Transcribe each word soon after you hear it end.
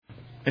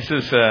This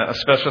is a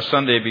special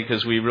Sunday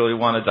because we really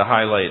wanted to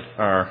highlight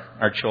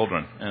our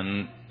children.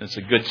 And it's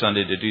a good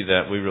Sunday to do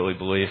that, we really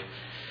believe.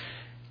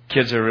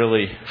 Kids are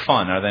really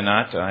fun, are they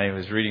not? I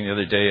was reading the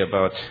other day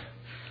about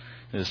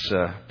this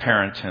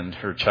parent and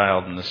her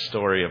child and the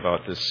story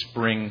about this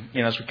spring.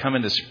 You know, as we come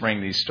into spring,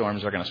 these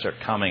storms are going to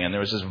start coming. And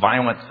there was this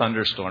violent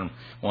thunderstorm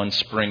one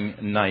spring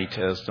night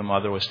as the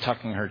mother was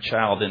tucking her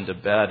child into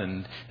bed.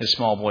 And his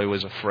small boy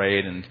was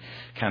afraid and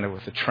kind of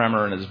with a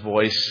tremor in his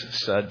voice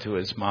said to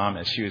his mom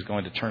as she was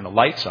going to turn the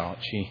lights out,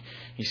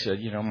 he said,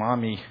 "You know,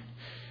 Mommy,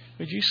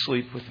 would you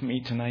sleep with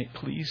me tonight,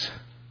 please?"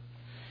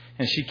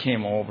 And she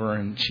came over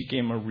and she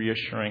gave him a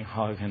reassuring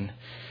hug and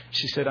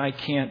she said, "I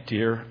can't,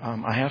 dear.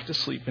 I have to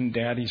sleep in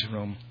Daddy's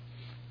room."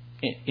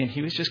 And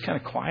he was just kind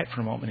of quiet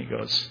for a moment. He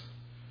goes,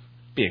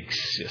 "Big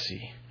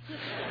sissy."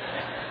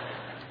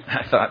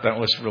 I thought that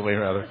was really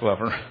rather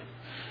clever.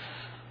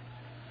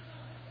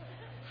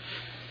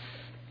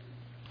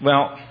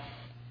 Well,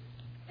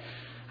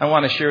 I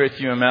want to share with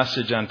you a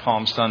message on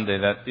Palm Sunday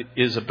that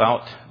is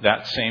about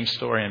that same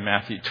story in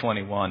Matthew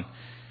 21.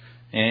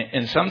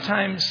 And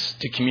sometimes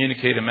to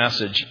communicate a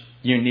message,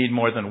 you need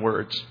more than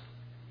words.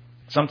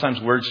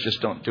 Sometimes words just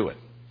don't do it.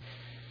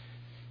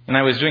 And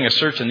I was doing a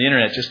search on the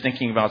internet just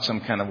thinking about some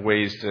kind of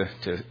ways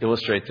to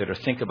illustrate that or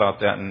think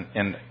about that.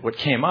 And what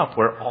came up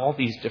were all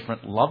these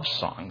different love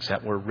songs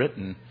that were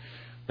written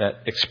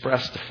that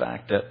express the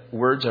fact that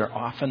words are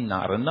often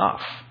not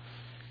enough.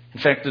 In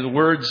fact, the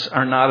words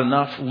are not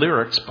enough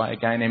lyrics by a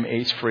guy named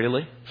Ace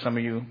Frehley. Some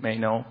of you may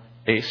know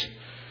Ace.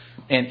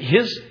 And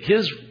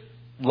his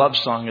love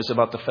song is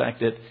about the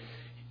fact that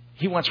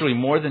he wants really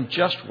more than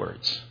just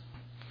words.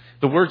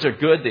 The words are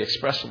good, they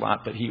express a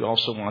lot, but he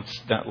also wants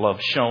that love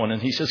shown.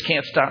 And he says,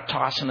 "Can't stop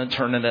tossing and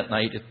turning at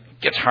night. It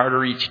gets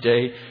harder each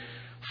day.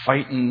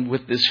 Fighting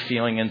with this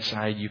feeling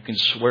inside, you can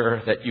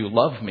swear that you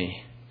love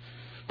me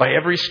by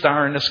every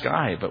star in the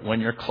sky. But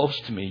when you're close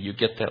to me, you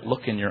get that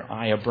look in your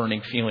eye, a burning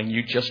feeling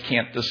you just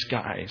can't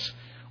disguise.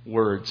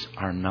 Words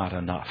are not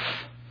enough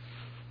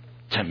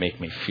to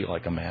make me feel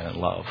like a man in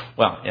love."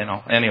 Well,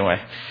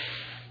 anyway.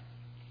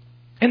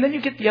 And then you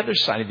get the other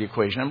side of the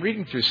equation. I'm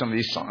reading through some of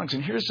these songs,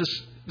 and here's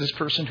this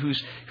person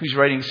who's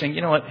writing saying, "You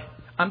know what?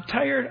 I'm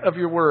tired of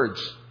your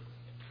words.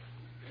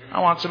 I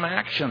want some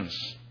actions.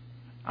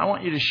 I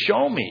want you to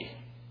show me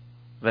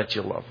that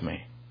you love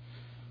me."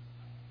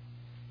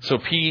 So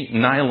P.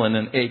 Nyland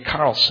and A.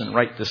 Carlson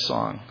write this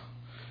song.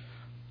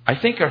 "I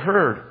think I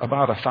heard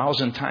about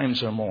 1,000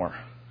 times or more.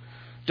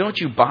 Don't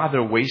you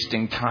bother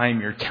wasting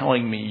time. You're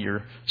telling me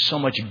you're so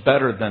much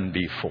better than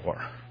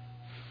before.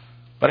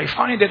 But I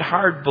find it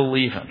hard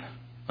believing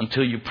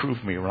until you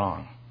prove me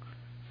wrong.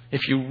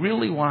 If you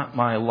really want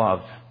my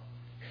love,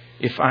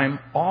 if I'm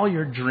all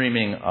you're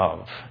dreaming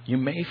of, you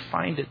may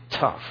find it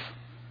tough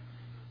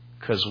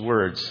because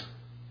words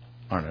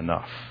aren't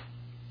enough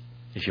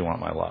if you want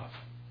my love."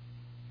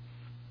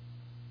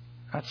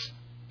 That's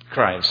the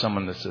cry of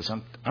someone that says,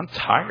 I'm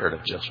tired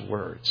of just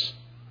words.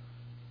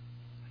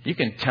 You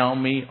can tell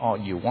me all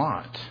you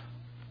want.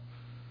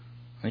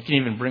 You can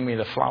even bring me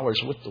the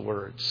flowers with the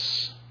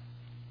words.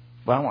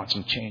 But I want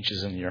some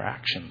changes in your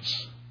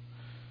actions.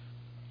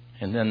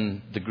 And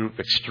then the group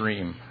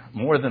extreme.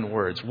 More than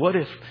words. What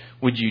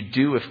would you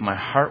do if my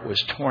heart was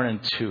torn in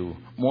two?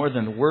 More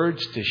than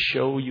words to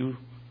show you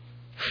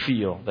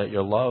feel that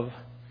your love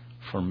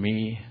for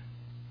me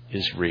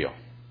is real.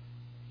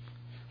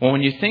 Well,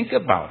 when you think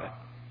about it,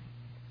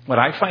 what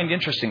I find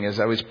interesting is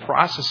I was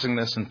processing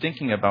this and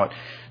thinking about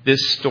this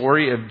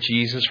story of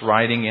Jesus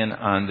riding in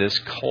on this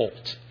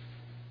colt.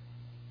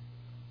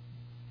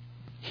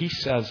 He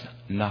says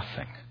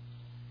nothing.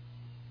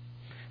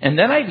 And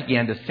then I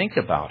began to think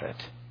about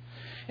it.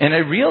 And I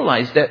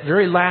realized that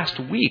very last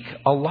week,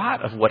 a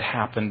lot of what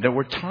happened, there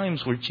were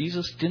times where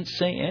Jesus didn't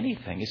say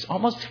anything. It's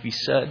almost as if he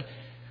said,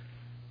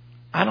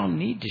 "I don't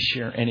need to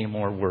share any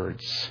more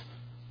words.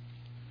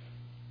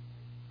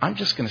 I'm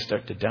just going to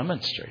start to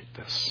demonstrate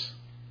this."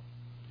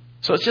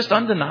 So it's just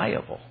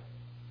undeniable.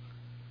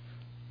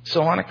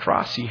 So on a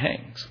cross he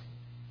hangs.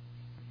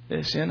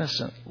 This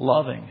innocent,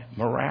 loving,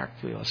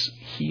 miraculous,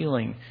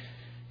 healing,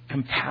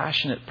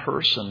 compassionate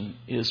person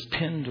is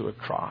pinned to a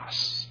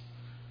cross.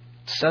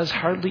 Says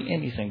hardly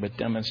anything but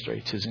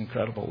demonstrates his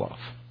incredible love.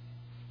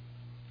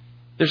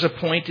 There's a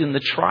point in the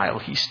trial.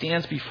 He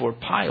stands before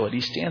Pilate.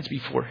 He stands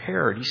before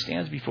Herod. He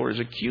stands before his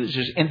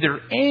accusers. And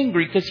they're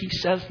angry because he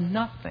says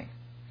nothing.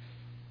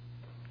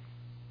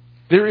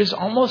 There is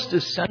almost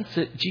a sense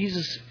that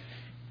Jesus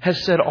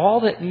has said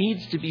all that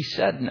needs to be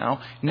said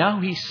now. Now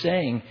he's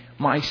saying,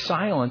 my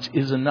silence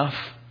is enough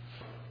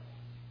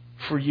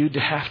for you to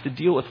have to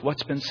deal with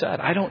what's been said.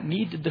 I don't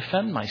need to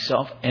defend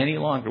myself any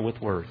longer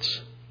with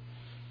words.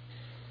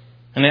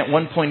 And at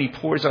one point he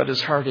pours out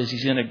his heart as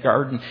he's in a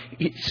garden.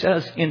 It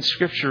says in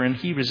Scripture in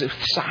Hebrews, it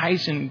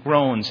sighs and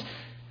groans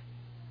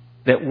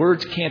that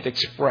words can't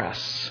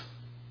express.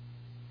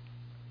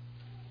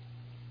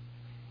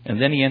 And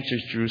then he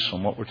enters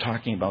Jerusalem, what we're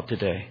talking about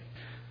today,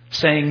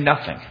 saying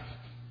nothing.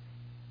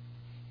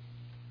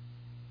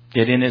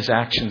 Yet in his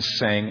actions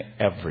saying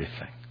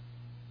everything.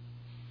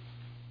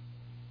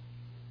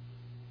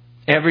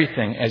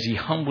 Everything as he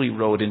humbly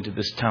rode into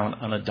this town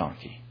on a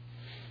donkey.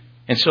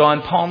 And so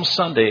on Palm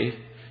Sunday,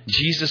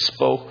 Jesus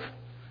spoke,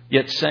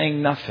 yet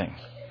saying nothing.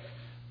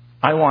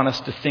 I want us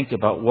to think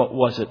about what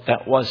was it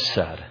that was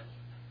said.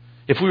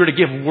 If we were to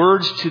give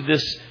words to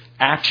this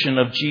action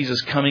of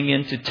Jesus coming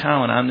into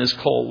town on this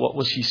colt, what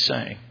was he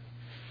saying?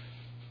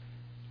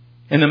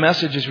 And the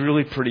message is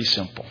really pretty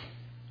simple.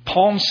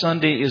 Palm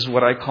Sunday is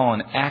what I call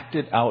an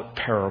acted out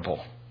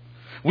parable.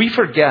 We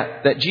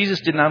forget that Jesus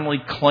did not only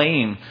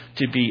claim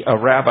to be a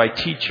rabbi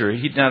teacher,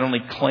 he did not only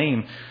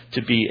claim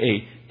to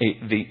be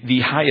the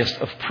highest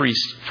of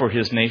priests for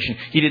his nation.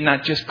 He did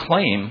not just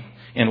claim,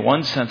 in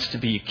one sense, to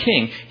be a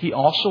king. He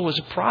also was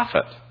a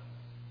prophet.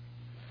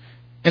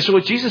 And so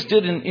what Jesus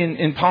did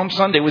in Palm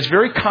Sunday was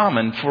very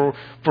common for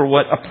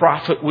what a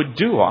prophet would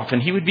do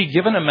often. He would be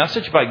given a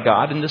message by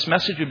God, and this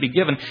message would be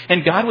given.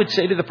 And God would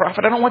say to the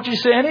prophet, I don't want you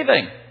to say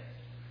anything.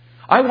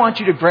 I want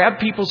you to grab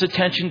people's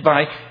attention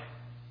by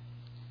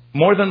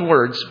more than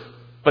words,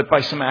 but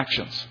by some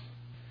actions.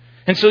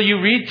 And so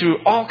you read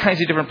through all kinds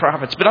of different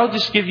prophets, but I'll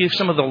just give you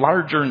some of the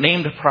larger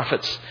named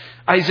prophets.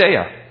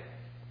 Isaiah,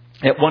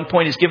 at one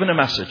point, is given a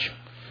message.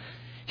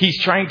 He's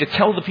trying to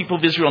tell the people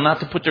of Israel not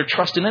to put their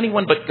trust in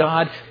anyone but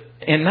God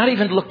and not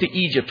even look to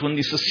Egypt when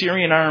this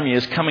Assyrian army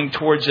is coming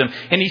towards them.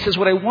 And he says,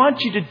 what I want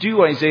you to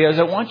do, Isaiah, is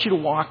I want you to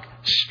walk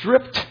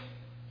stripped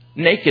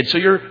naked so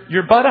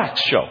your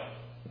buttocks show.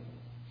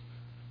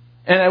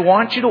 And I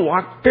want you to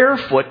walk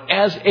barefoot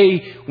as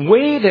a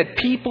way that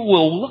people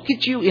will look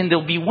at you and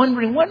they'll be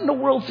wondering, what in the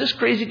world is this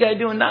crazy guy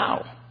doing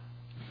now?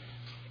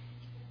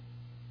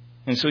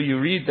 And so you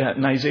read that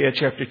in Isaiah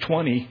chapter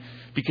 20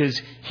 because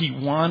he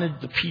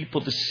wanted the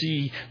people to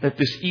see that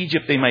this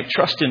Egypt they might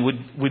trust in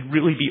would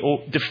really be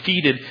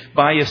defeated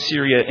by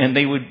Assyria, and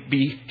they would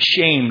be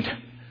shamed,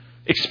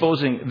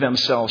 exposing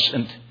themselves,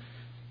 and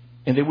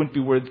they wouldn't be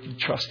worth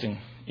trusting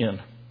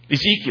in.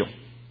 Ezekiel.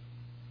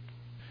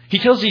 He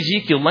tells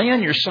Ezekiel, lay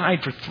on your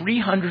side for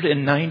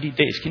 390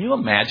 days. Can you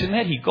imagine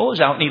that? He goes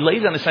out and he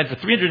lays on his side for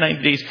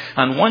 390 days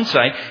on one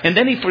side, and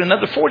then for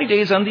another 40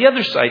 days on the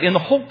other side. And the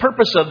whole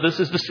purpose of this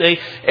is to say,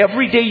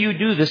 every day you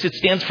do this, it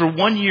stands for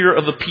 1 year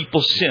of the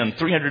people's sin,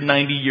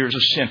 390 years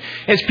of sin.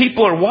 As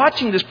people are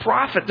watching this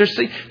prophet,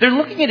 they're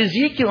looking at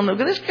Ezekiel and they're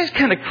going, this guy's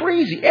kind of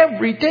crazy.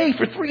 Every day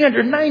for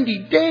 390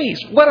 days.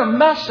 What a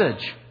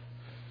message.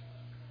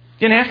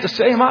 Didn't have to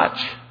say much.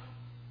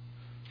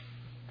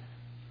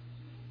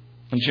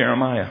 And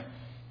Jeremiah,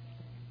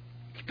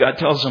 God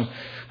tells him,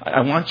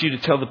 I want you to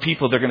tell the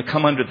people they're going to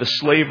come under the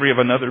slavery of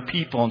another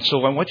people. And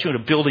so I want you to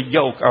build a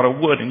yoke out of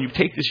wood. And you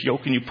take this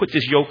yoke and you put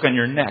this yoke on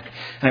your neck.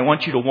 And I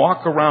want you to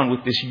walk around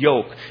with this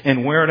yoke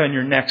and wear it on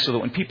your neck so that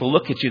when people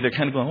look at you, they're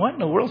kind of going, what in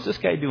the world is this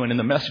guy doing? And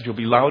the message will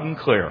be loud and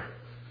clear.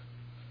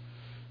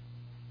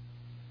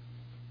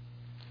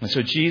 And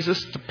so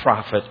Jesus, the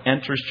prophet,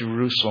 enters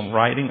Jerusalem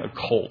riding a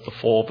colt, the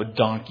foal of a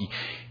donkey,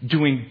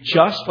 doing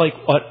just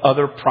like what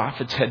other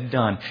prophets had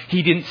done.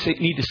 He didn't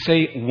need to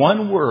say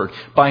one word.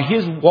 By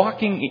his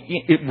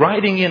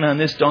riding in on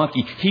this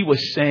donkey, he was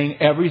saying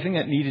everything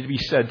that needed to be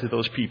said to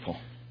those people.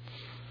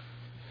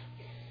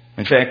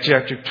 In fact,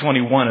 chapter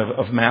 21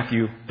 of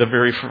Matthew, the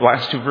very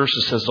last two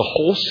verses says, the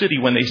whole city,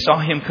 when they saw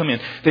him come in,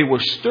 they were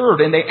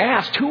stirred and they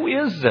asked, who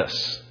is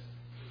this?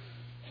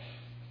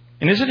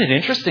 And isn't it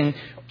interesting?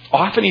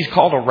 Often he's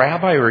called a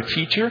rabbi or a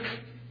teacher.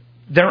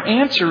 Their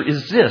answer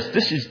is this.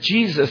 This is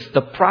Jesus,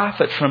 the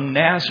prophet from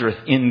Nazareth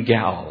in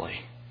Galilee.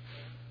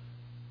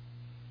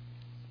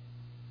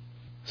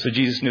 So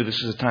Jesus knew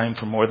this was a time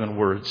for more than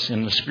words.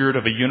 In the spirit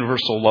of a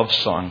universal love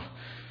song,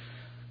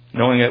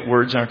 knowing that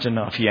words aren't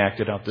enough, he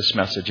acted out this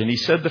message. And he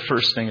said the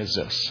first thing is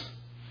this.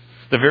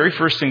 The very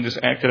first thing this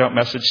acted out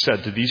message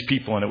said to these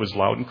people, and it was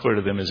loud and clear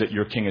to them, is that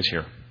your king is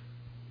here.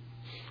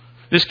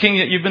 This king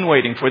that you've been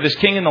waiting for, this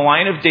king in the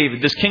line of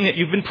David, this king that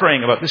you've been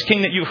praying about, this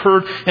king that you've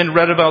heard and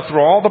read about through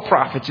all the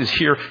prophets is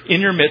here in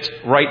your midst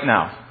right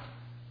now.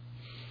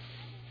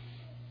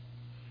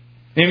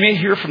 And you may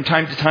hear from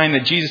time to time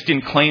that Jesus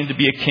didn't claim to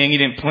be a king. He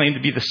didn't claim to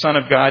be the Son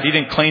of God. He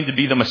didn't claim to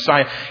be the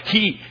Messiah.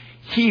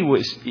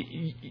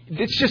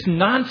 It's just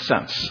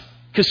nonsense.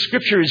 Because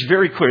Scripture is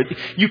very clear.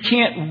 You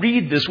can't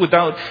read this with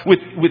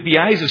the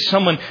eyes of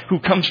someone who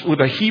comes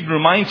with a Hebrew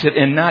mindset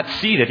and not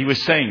see that he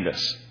was saying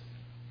this.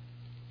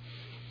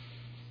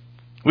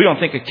 We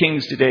don't think of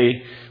kings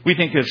today. We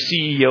think of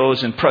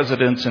CEOs and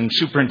presidents and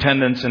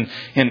superintendents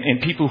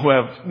and people who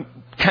have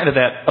kind of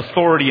that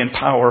authority and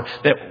power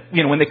that,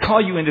 when they call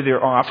you into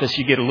their office,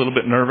 you get a little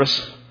bit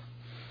nervous.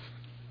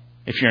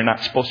 If you're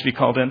not supposed to be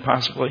called in,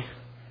 possibly.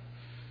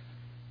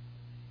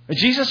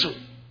 Jesus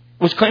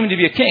was claiming to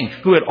be a king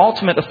who had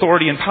ultimate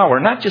authority and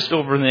power, not just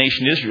over the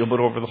nation Israel, but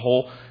over the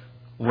whole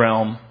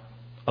realm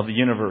of the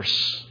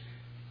universe.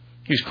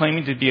 He was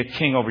claiming to be a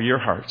king over your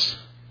hearts,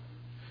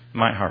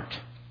 my heart.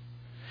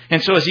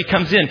 And so as he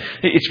comes in,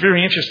 it's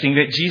very interesting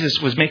that Jesus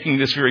was making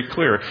this very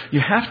clear. You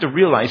have to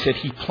realize that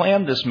he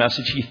planned this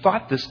message. He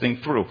thought this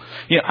thing through.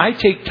 I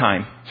take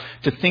time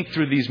to think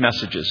through these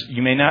messages.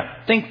 You may not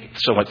think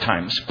so at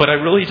times, but I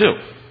really do.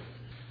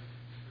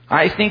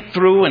 I think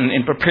through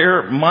and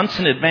prepare months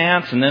in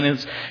advance, and then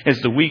as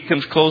the week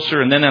comes closer,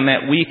 and then on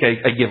that week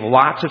I give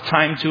lots of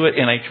time to it,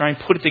 and I try and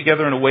put it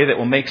together in a way that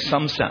will make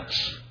some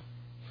sense.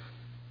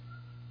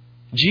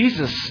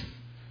 Jesus,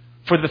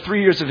 for the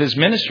 3 years of his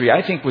ministry,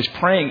 I think was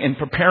praying and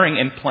preparing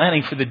and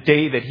planning for the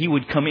day that he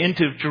would come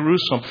into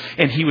Jerusalem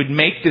and he would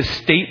make this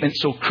statement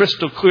so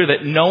crystal clear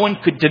that no one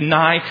could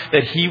deny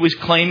that he was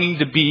claiming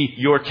to be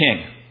your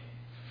king,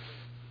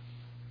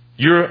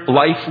 your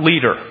life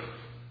leader.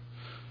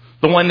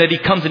 The one that he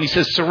comes and he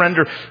says,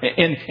 surrender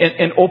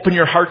and open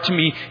your heart to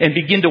me and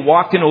begin to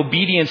walk in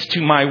obedience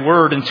to my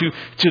word and to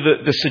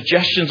the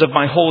suggestions of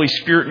my Holy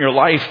Spirit in your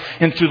life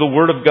and through the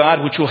word of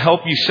God, which will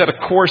help you set a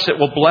course that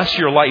will bless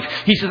your life.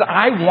 He says,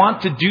 I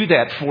want to do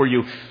that for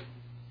you.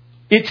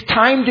 It's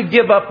time to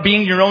give up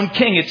being your own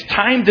king. It's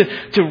time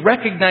to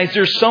recognize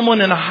there's someone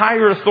in a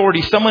higher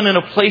authority, someone in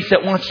a place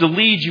that wants to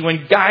lead you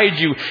and guide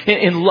you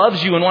and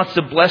loves you and wants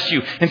to bless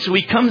you. And so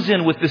he comes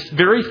in with this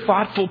very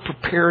thoughtful,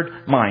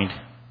 prepared mind.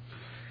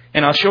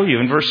 And I'll show you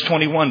in verse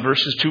 21,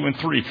 verses 2 and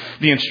 3,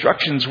 the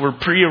instructions were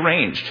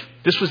prearranged.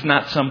 This was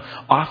not some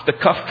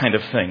off-the-cuff kind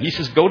of thing. He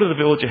says, go to the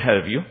village ahead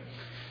of you,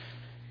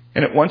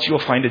 and at once you'll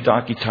find a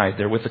donkey tied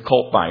there with a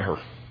colt by her.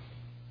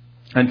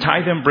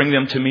 Untie them, bring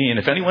them to me, and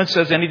if anyone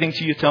says anything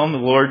to you, tell them the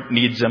Lord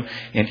needs them,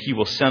 and he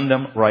will send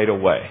them right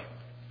away.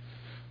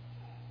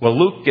 Well,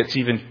 Luke gets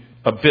even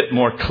a bit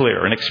more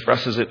clear and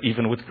expresses it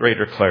even with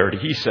greater clarity.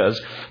 He says,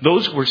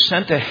 those who were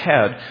sent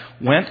ahead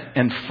went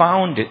and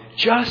found it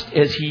just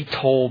as he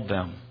told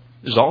them.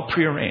 It was all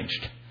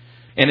prearranged.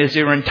 And as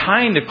they were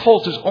untying the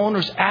colt, his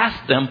owners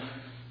asked them,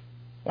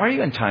 why are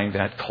you untying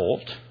that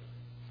colt?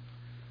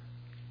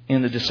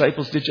 And the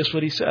disciples did just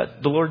what he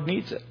said. The Lord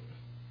needs it.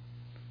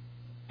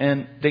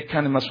 And they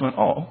kind of must have went,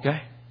 oh,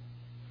 okay.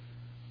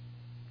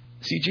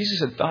 See,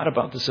 Jesus had thought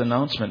about this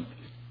announcement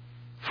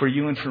for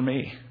you and for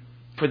me,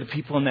 for the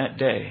people in that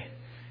day.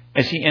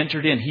 As he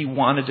entered in, he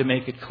wanted to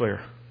make it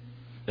clear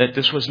that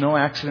this was no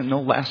accident, no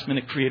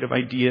last-minute creative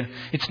idea.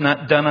 It's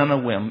not done on a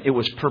whim. It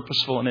was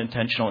purposeful and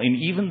intentional. And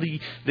even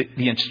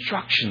the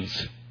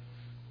instructions,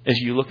 as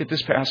you look at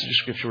this passage of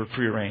Scripture, were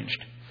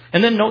prearranged.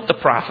 And then note the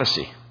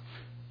prophecy.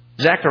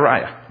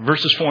 Zechariah,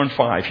 verses 4 and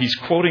 5. He's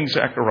quoting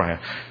Zechariah.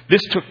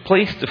 This took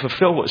place to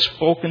fulfill what was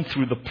spoken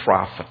through the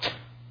prophet.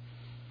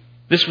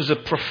 This was a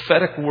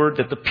prophetic word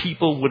that the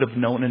people would have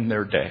known in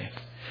their day.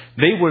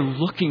 They were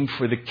looking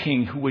for the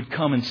king who would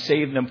come and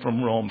save them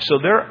from Rome. So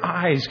their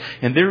eyes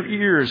and their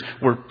ears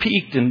were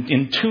peaked and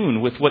in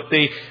tune with what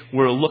they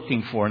were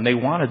looking for. And they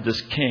wanted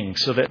this king.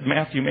 So that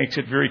Matthew makes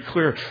it very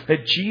clear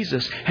that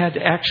Jesus had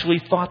actually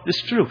thought this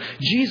through.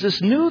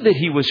 Jesus knew that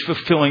he was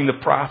fulfilling the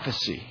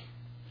prophecy.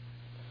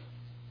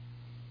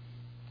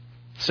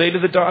 Say to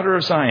the daughter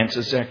of Zion,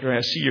 says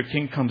Zechariah, see, your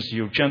king comes to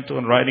you, gentle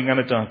and riding on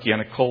a donkey,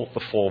 on a colt, the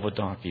foal of a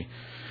donkey.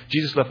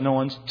 Jesus left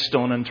no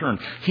stone unturned.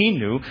 He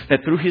knew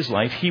that through his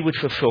life, he would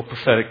fulfill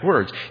prophetic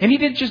words. And he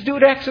didn't just do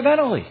it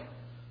accidentally.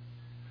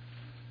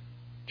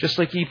 Just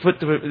like he put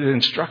the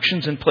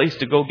instructions in place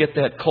to go get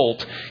that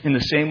colt, in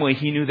the same way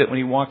he knew that when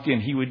he walked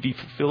in, he would be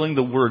fulfilling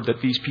the word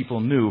that these people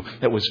knew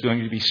that was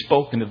going to be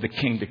spoken of the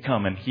king to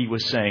come. And he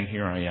was saying,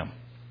 here I am.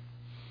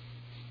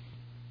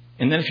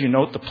 And then if you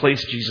note the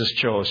place Jesus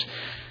chose,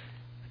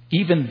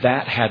 even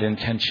that had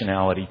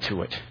intentionality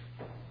to it.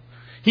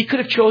 He could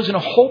have chosen a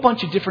whole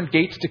bunch of different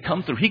gates to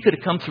come through. He could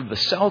have come through the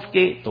south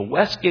gate, the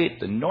west gate,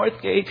 the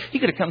north gate. He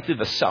could have come through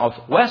the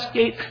southwest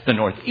gate, the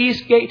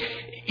northeast gate.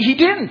 He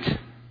didn't.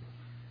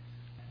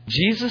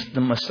 Jesus,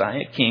 the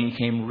Messiah King,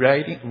 came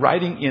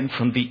riding in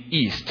from the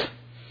east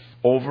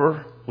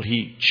over what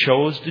he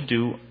chose to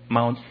do,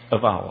 Mount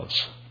of Olives.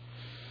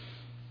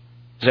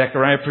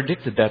 Zechariah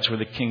predicted that's where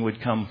the king would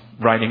come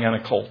riding on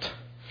a colt.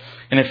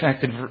 And in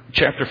fact, in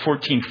chapter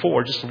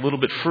 14:4, just a little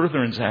bit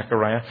further in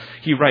Zechariah,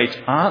 he writes,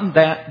 on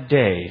that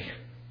day,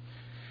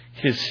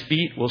 his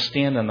feet will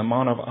stand on the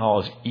Mount of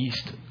Olives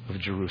east of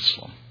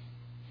Jerusalem.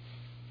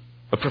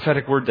 A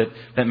prophetic word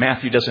that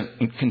Matthew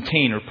doesn't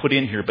contain or put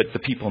in here, but the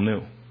people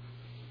knew.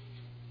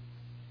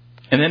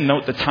 And then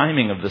note the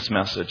timing of this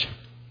message.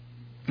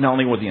 Not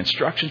only were the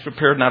instructions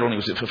prepared, not only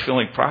was it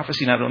fulfilling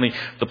prophecy, not only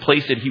the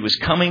place that he was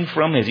coming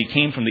from as he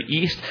came from the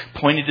east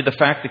pointed to the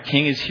fact the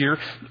king is here.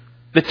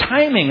 The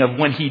timing of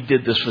when he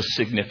did this was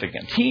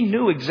significant. He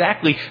knew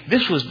exactly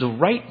this was the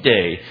right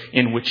day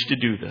in which to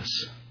do this.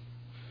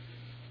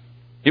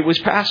 It was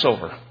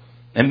Passover.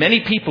 And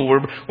many people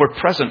were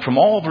present from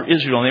all over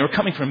Israel. And they were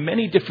coming from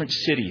many different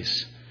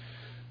cities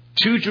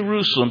to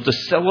Jerusalem to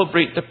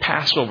celebrate the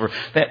Passover.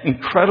 That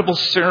incredible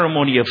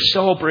ceremony of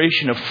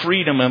celebration of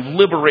freedom and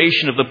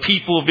liberation of the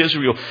people of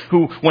Israel,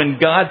 who, when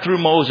God through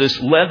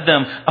Moses led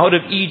them out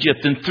of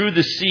Egypt and through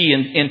the sea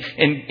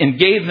and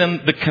gave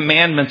them the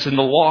commandments and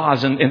the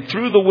laws and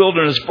through the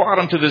wilderness brought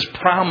them to this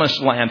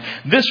promised land.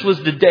 This was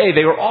the day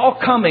they were all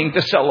coming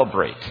to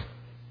celebrate.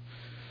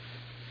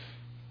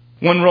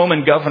 One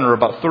Roman governor,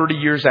 about 30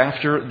 years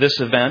after this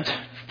event,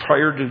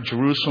 prior to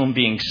Jerusalem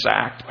being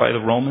sacked by the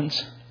Romans,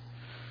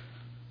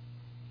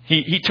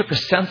 He took a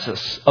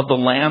census of the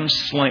lambs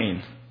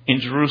slain in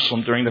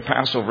Jerusalem during the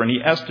Passover, and he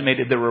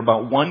estimated there were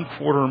about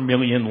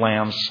 250,000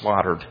 lambs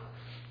slaughtered,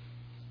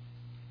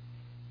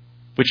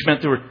 which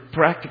meant there were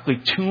practically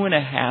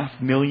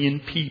 2.5 million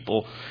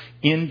people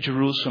in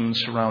Jerusalem and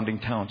surrounding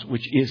towns,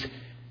 which is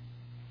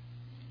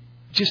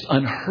just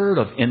unheard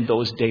of in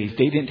those days.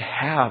 They didn't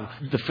have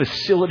the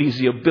facilities,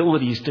 the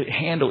abilities to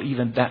handle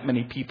even that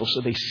many people,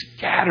 so they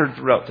scattered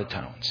throughout the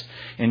towns.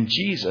 And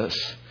Jesus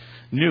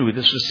knew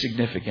this was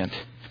significant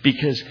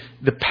because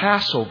the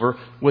Passover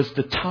was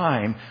the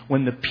time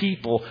when the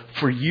people,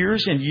 for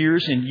years and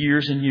years and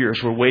years and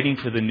years, were waiting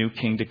for the new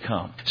king to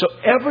come. So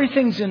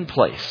everything's in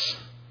place.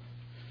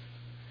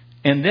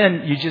 And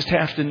then you just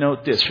have to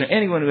note this. For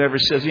anyone who ever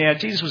says, yeah,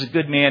 Jesus was a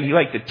good man, he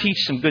liked to teach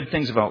some good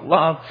things about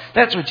love,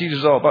 that's what Jesus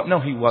was all about. No,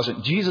 he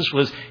wasn't. Jesus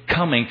was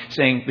coming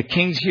saying, the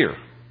king's here.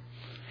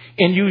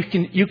 And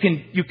you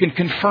can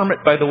confirm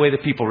it by the way the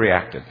people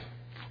reacted.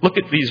 Look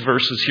at these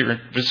verses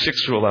here, verse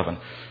 6 through 11.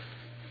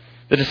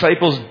 The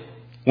disciples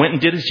went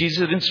and did as Jesus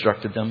had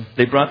instructed them.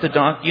 They brought the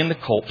donkey and the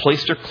colt,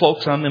 placed their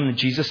cloaks on them, and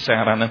Jesus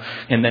sat on them.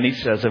 And then he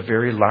says, a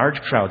very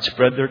large crowd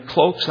spread their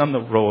cloaks on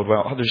the road,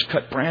 while others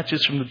cut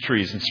branches from the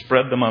trees and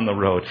spread them on the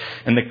road.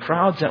 And the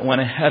crowds that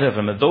went ahead of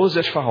him, and those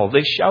that followed,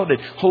 they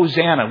shouted,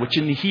 Hosanna, which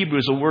in the Hebrew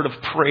is a word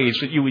of praise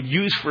that you would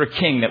use for a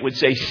king that would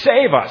say,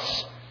 save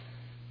us,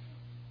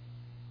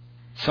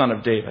 Son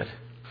of David.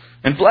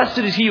 And blessed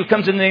is he who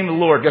comes in the name of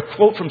the Lord. A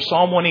quote from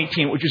Psalm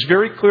 118, which is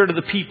very clear to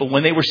the people.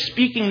 When they were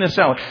speaking this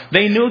out,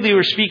 they knew they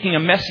were speaking a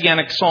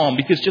messianic psalm,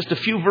 because just a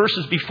few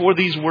verses before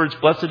these words,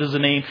 blessed is the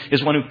name,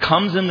 is one who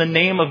comes in the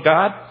name of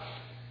God.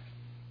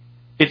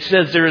 It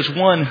says there is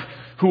one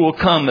who will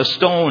come, a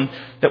stone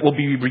that will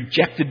be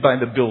rejected by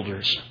the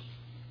builders.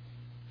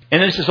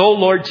 And then it says, O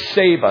Lord,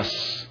 save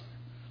us.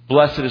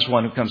 Blessed is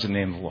one who comes in the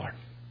name of the Lord.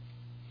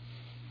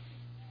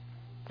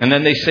 And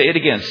then they say it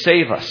again,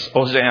 save us,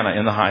 Hosanna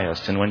in the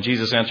highest. And when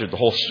Jesus entered, the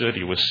whole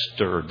city was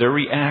stirred. Their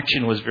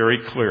reaction was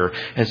very clear.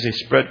 As they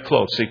spread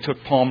cloaks, they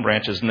took palm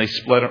branches and they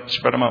spread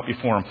them out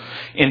before him.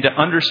 And to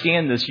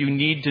understand this, you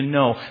need to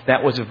know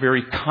that was a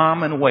very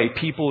common way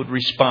people would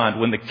respond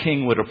when the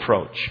king would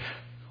approach,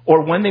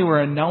 or when they were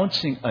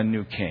announcing a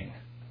new king.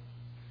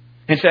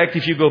 In fact,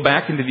 if you go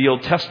back into the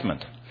Old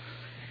Testament,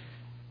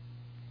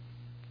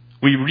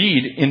 we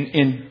read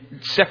in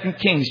 2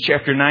 Kings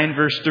chapter 9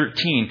 verse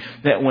 13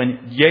 that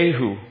when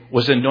Jehu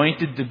was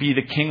anointed to be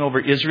the king over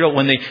Israel,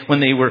 when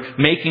they were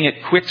making it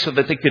quick so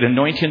that they could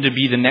anoint him to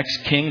be the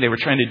next king, they were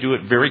trying to do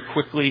it very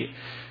quickly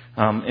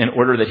in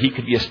order that he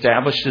could be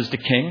established as the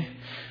king.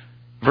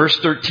 Verse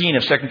 13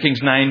 of 2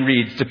 Kings 9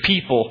 reads, the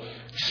people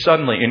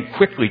suddenly and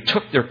quickly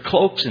took their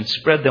cloaks and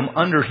spread them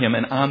under him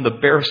and on the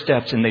bare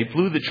steps, and they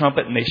blew the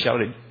trumpet and they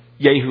shouted,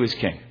 Jehu is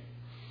king.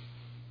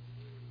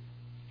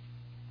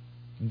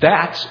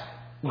 That's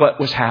what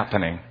was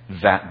happening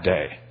that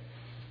day.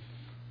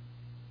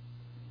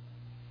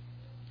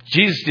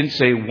 Jesus didn't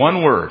say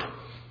one word,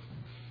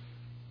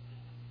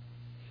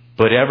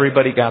 but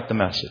everybody got the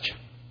message.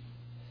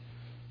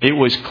 It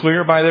was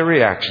clear by their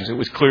reactions. It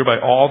was clear by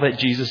all that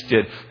Jesus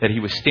did that he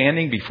was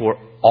standing before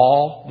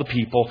all the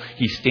people.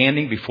 He's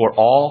standing before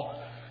all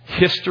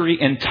history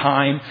and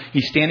time.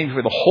 He's standing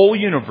before the whole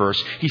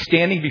universe. He's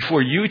standing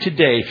before you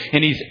today,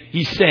 and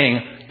he's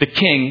saying, the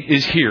king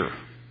is here.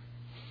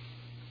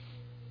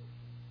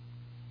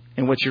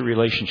 And what's your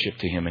relationship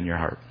to him in your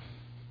heart?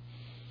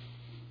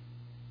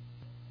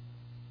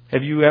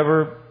 Have you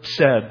ever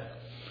said,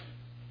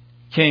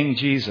 King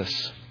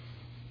Jesus,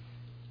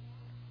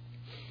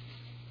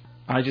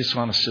 I just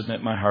want to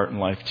submit my heart and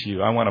life to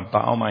you. I want to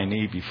bow my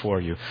knee before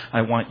you.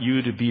 I want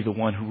you to be the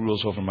one who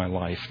rules over my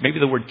life. Maybe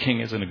the word king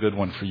isn't a good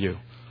one for you.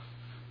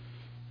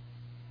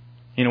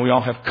 You know, we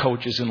all have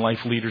coaches and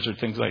life leaders or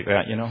things like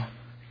that, you know.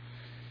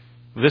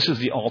 This is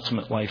the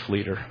ultimate life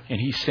leader. And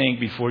he's saying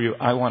before you,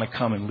 I want to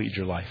come and lead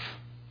your life.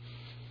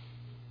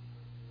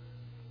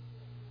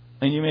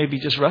 And you may be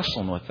just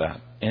wrestling with that.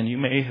 And you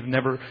may have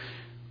never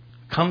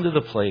come to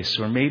the place,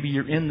 or maybe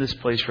you're in this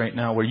place right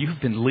now where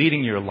you've been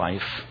leading your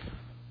life.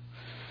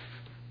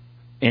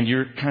 And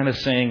you're kind of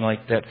saying,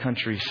 like that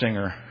country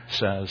singer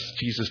says,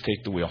 Jesus,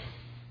 take the wheel.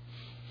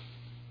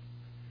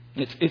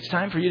 It's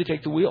time for you to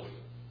take the wheel.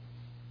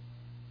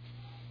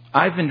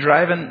 I've been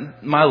driving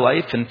my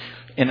life and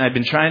I've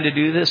been trying to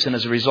do this, and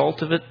as a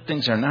result of it,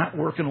 things are not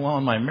working well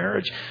in my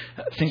marriage.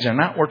 Things are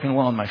not working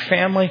well in my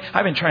family.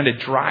 I've been trying to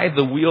drive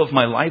the wheel of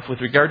my life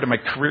with regard to my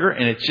career,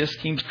 and it just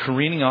keeps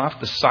careening off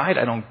the side.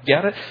 I don't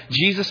get it.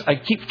 Jesus, I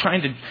keep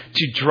trying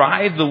to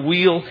drive the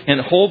wheel and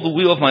hold the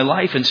wheel of my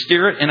life and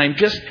steer it, and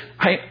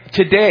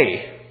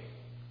today,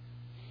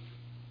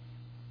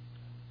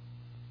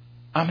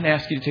 I'm going to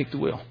ask you to take the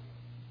wheel.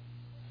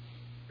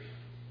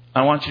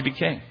 I want you to be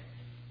king.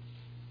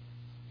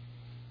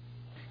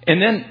 And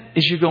then,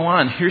 as you go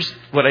on, here's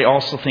what I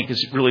also think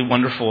is really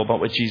wonderful about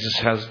what Jesus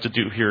has to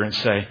do here and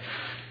say.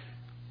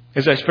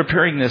 As I was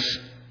preparing this,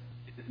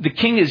 the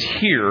king is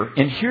here,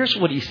 and here's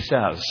what he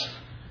says.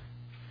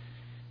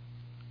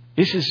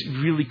 This is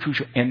really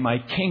crucial. And my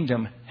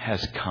kingdom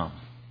has come.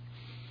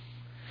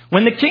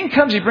 When the king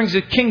comes, he brings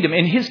a kingdom,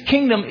 and his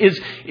kingdom is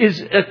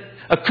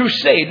a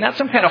crusade, not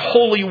some kind of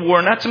holy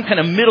war, not some kind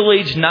of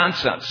middle-aged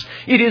nonsense.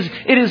 It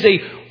is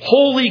a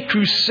holy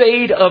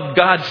crusade of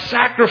God's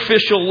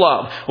sacrificial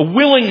love, a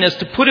willingness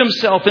to put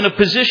himself in a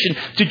position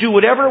to do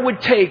whatever it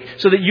would take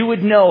so that you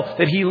would know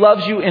that he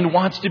loves you and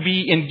wants to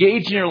be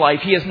engaged in your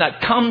life. He has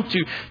not come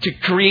to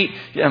create,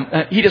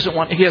 he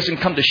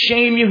hasn't come to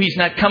shame you. He's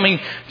not coming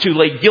to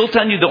lay guilt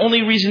on you. The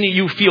only reason that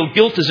you feel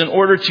guilt is in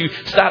order to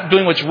stop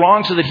doing what's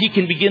wrong so that he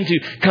can begin to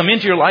come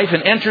into your life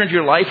and enter into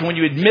your life. And when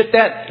you admit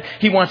that,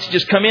 he wants to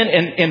just come in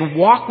and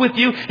walk with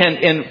you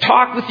and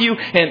talk with you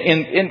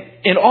and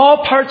in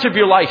all parts of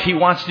your life, he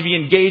wants to be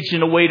engaged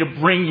in a way to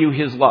bring you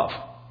his love.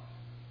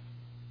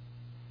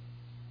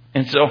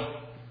 And so,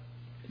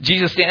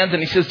 Jesus stands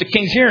and he says, the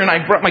king's here and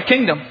I brought my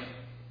kingdom.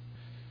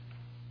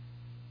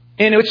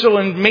 And what's so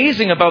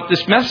amazing about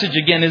this message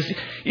again is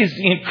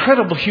the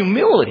incredible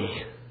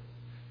humility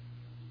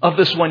of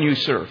this one you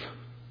serve.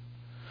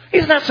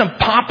 He's not some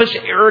pompous,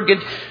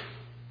 arrogant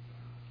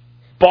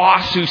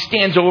boss who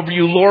stands over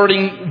you,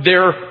 lording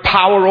their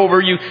power over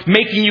you,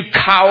 making you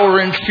cower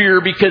in fear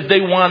because they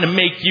want to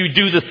make you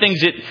do the things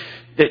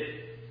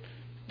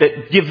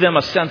that give them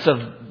a sense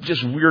of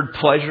just weird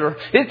pleasure.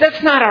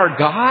 That's not our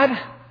God.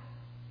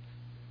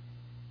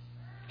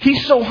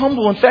 He's so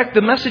humble. In fact,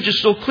 the message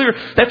is so clear.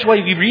 That's why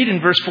we read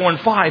in verse 4 and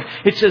 5.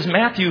 It says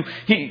Matthew,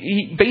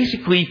 he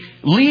basically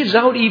leaves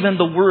out even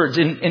the words.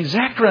 In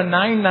Zechariah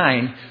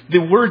 9:9,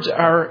 the words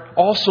are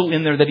also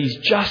in there that he's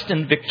just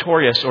and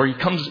victorious, or he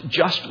comes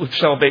just with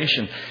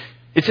salvation.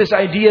 It's this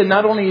idea,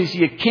 not only is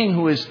he a king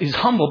who is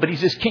humble, but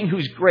he's this king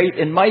who's great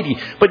and mighty.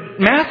 But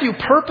Matthew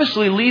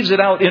purposely leaves it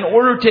out in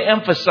order to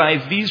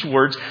emphasize these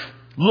words.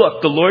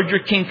 Look, the Lord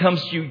your king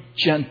comes to you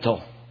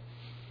gentle,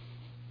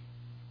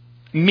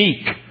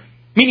 meek,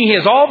 meaning he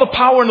has all the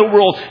power in the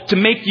world to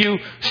make you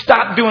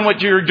stop doing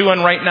what you're doing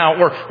right now,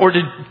 or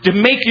to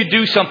make you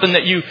do something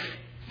that you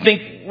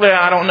think, well,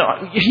 I don't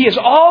know. He has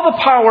all the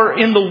power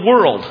in the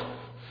world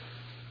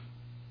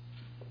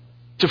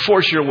to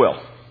force your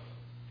will.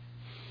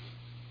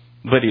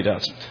 But he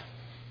doesn't.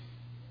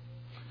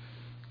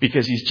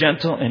 Because he's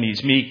gentle and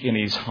he's meek and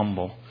he's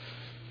humble.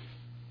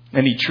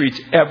 And he treats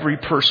every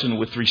person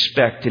with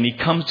respect. And he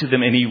comes to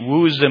them and he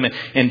woos them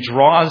and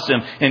draws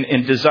them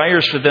and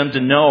desires for them to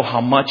know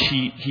how much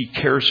he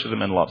cares for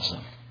them and loves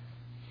them.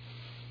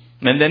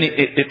 And then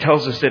it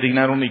tells us that he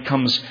not only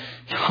comes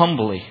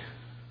humbly,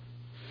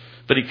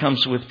 but he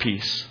comes with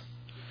peace.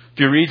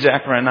 If you read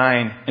Zechariah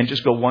 9 and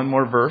just go one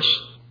more verse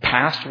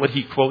past what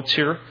he quotes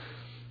here,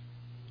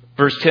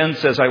 verse 10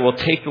 says, I will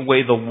take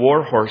away the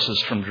war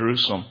horses from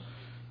Jerusalem,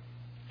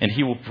 and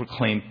he will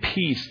proclaim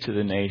peace to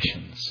the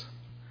nations.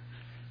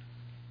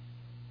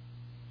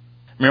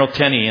 Merrill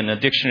Tenney, in the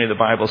Dictionary of the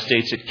Bible,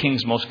 states that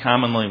kings most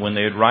commonly, when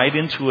they would ride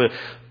into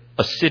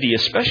a city,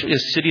 especially a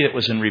city that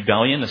was in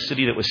rebellion, a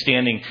city that was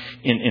standing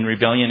in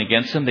rebellion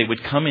against them, they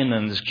would come in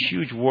on this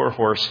huge war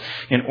horse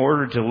in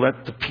order to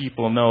let the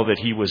people know that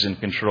he was in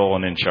control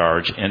and in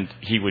charge. And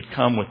he would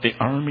come with the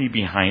army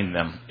behind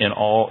them in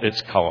all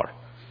its color.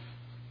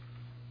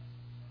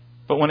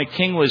 But when a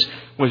king was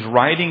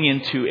riding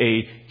into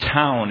a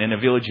town and a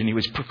village and he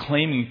was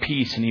proclaiming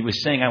peace and he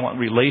was saying, I want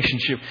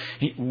relationship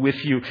with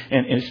you,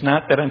 and it's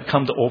not that I've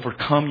come to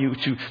overcome you,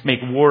 to make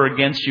war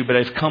against you, but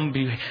I've come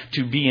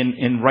to be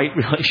in right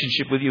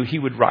relationship with you, he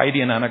would ride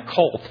in on a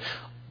colt,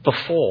 the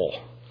foal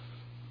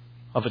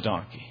of a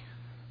donkey.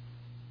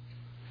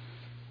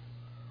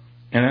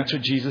 And that's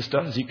what Jesus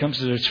does. He comes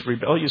to this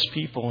rebellious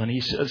people and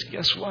he says,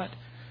 guess what?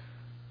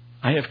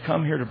 I have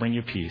come here to bring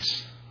you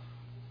peace.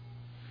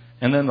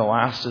 And then the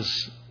last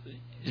is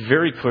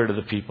very clear to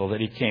the people that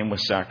he came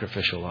with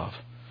sacrificial love.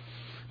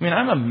 I mean,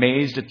 I'm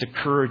amazed at the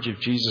courage of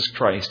Jesus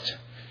Christ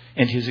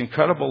and his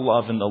incredible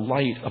love in the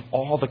light of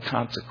all the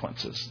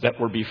consequences that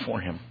were before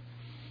him.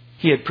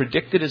 He had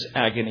predicted his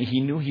agony.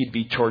 He knew he'd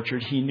be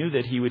tortured. He knew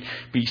that he would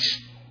be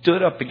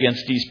stood up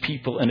against these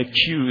people and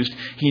accused.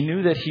 He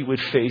knew that he would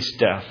face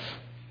death.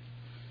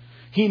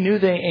 He knew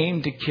they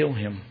aimed to kill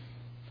him.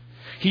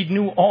 He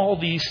knew all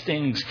these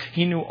things.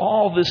 He knew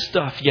all this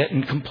stuff, yet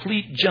in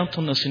complete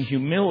gentleness and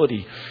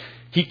humility,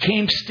 he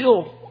came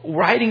still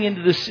riding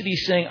into the city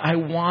saying, I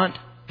want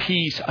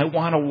peace. I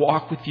want to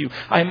walk with you.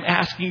 I'm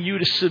asking you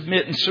to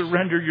submit and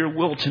surrender your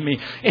will to me.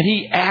 And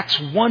he acts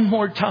one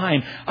more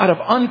time out of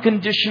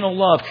unconditional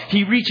love.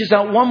 He reaches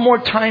out one more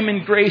time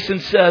in grace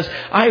and says,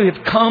 I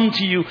have come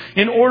to you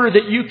in order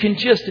that you can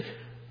just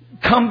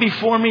come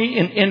before me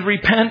and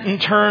repent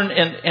and turn,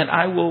 and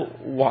I will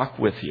walk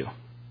with you.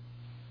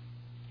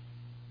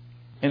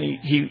 And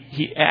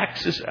he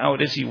acts this out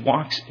as he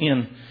walks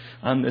in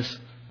on this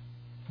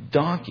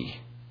donkey.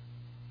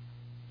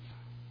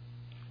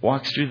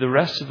 Walks through the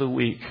rest of the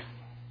week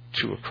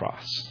to a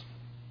cross.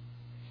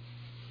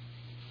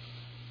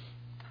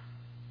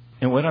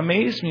 And what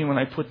amazed me when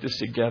I put this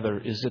together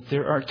is that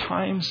there are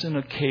times and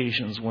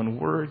occasions when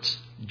words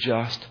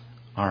just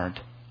aren't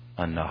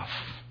enough.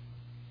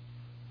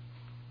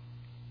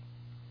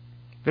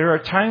 There are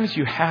times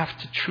you have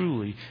to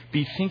truly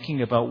be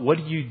thinking about what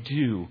do you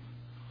do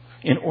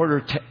in order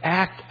to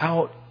act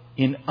out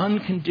in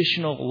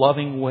unconditional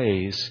loving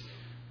ways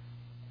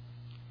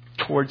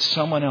towards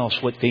someone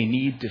else what they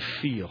need to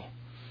feel.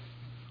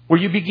 Where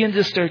you begin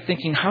to start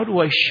thinking, how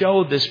do I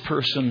show this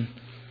person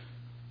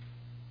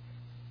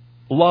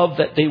love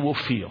that they will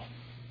feel?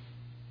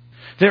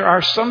 There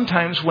are some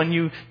times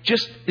when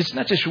it's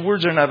not just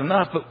words are not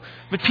enough,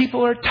 but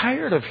people are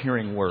tired of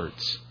hearing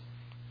words.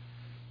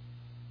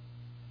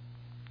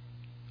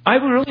 I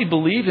really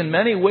believe in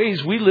many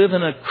ways we live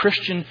in a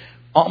Christian,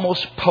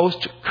 almost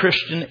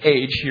post-Christian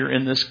age here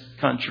in this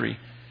country,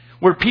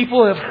 where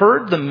people have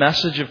heard the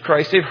message of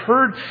Christ. They've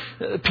heard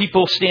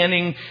people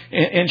standing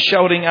and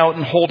shouting out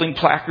and holding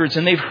placards,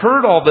 and they've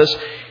heard all this,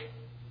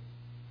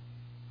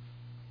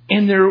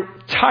 and they're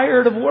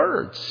tired of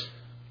words.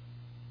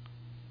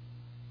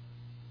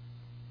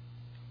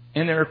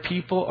 And there are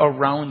people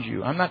around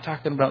you. I'm not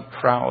talking about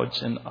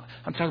crowds. And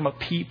I'm talking about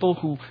people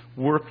who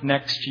work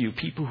next to you.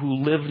 People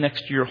who live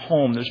next to your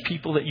home. There's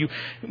people that you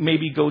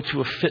maybe go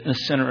to a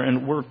fitness center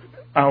and work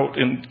out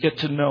and get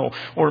to know.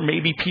 Or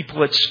maybe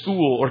people at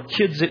school. Or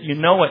kids that you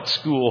know at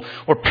school.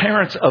 Or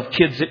parents of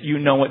kids that you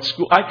know at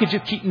school. I could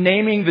just keep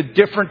naming the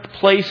different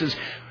places.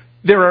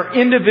 There are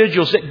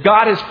individuals that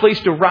God has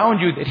placed around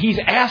you that He's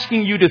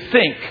asking you to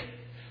think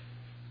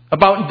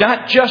about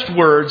not just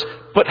words,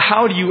 but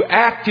how do you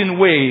act in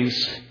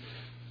ways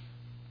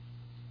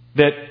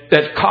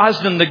that cause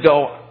them to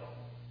go,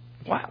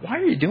 why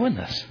are you doing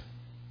this?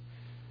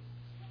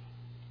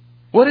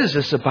 What is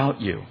this about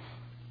you?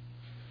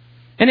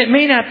 And it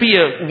may not be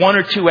one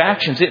or two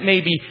actions. It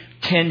may be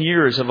 10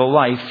 years of a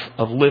life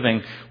of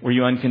living where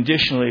you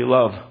unconditionally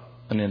love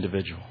an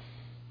individual.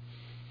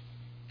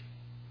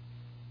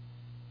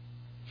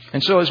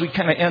 And so as we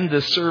kind of end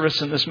this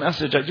service and this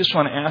message, I just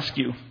want to ask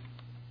you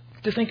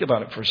to think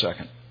about it for a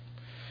second.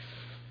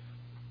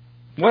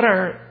 What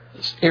are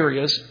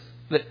areas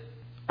that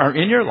are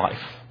in your life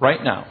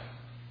right now?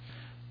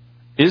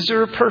 Is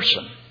there a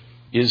person?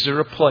 Is there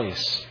a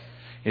place?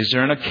 Is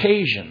there an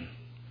occasion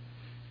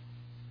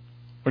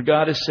where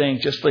God is saying,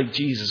 just like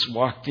Jesus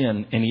walked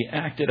in and He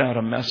acted out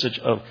a message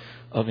of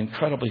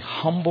incredibly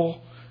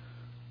humble,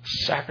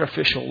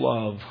 sacrificial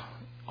love,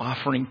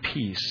 offering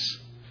peace,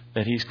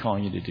 that He's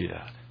calling you to do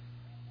that?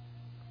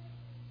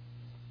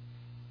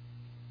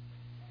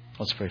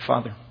 Let's pray.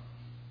 Father,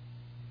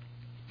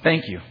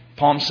 thank you.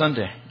 Palm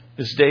Sunday,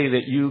 this day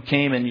that you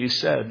came and you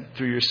said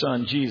through your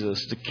Son,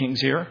 Jesus, the King's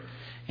here,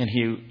 and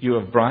you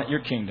have brought your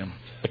kingdom,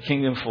 a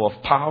kingdom full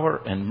of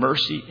power and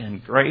mercy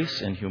and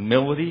grace and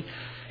humility,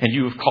 and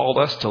you have called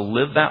us to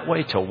live that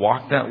way, to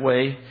walk that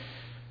way,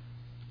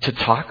 to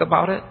talk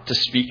about it, to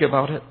speak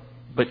about it.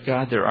 But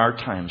God, there are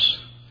times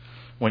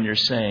when you're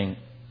saying,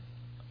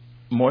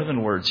 more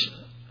than words,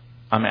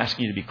 I'm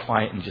asking you to be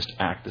quiet and just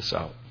act this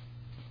out.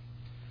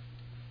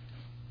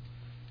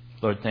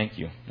 Lord, thank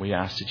you. We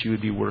ask that you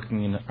would be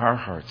working in our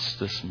hearts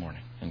this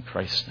morning. In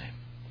Christ's name,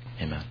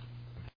 amen.